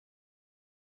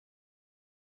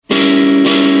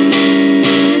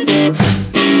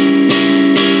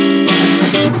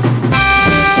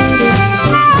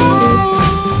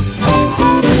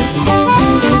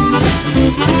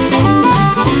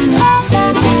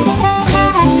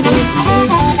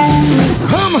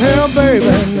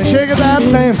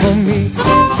thing for me.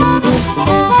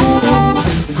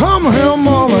 Come here,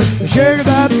 mama, shake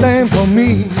that thing for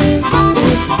me.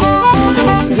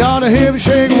 You're the hip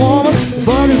shake woman,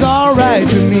 but it's alright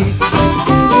to me.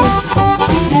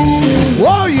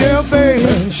 Oh yeah,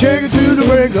 baby, shake it to the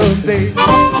break of day.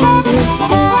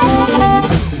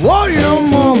 Oh yeah,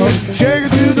 mama, shake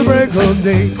it to the break of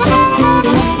day.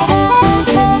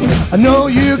 I know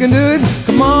you can do it,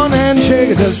 come on and shake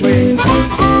it this way.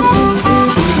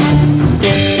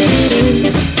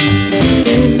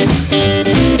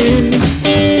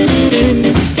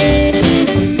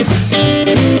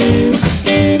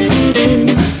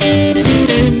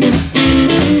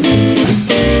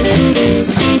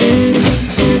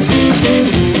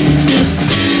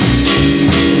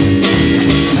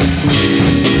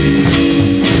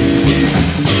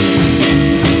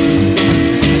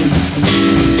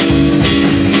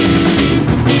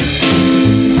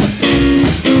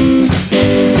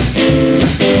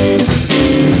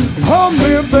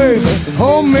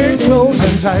 Hold me close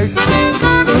and tight.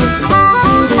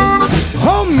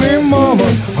 Hold me, mama,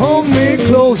 hold me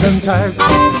close and tight.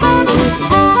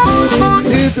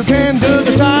 If you can't do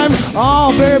the time,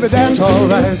 oh baby, that's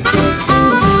alright.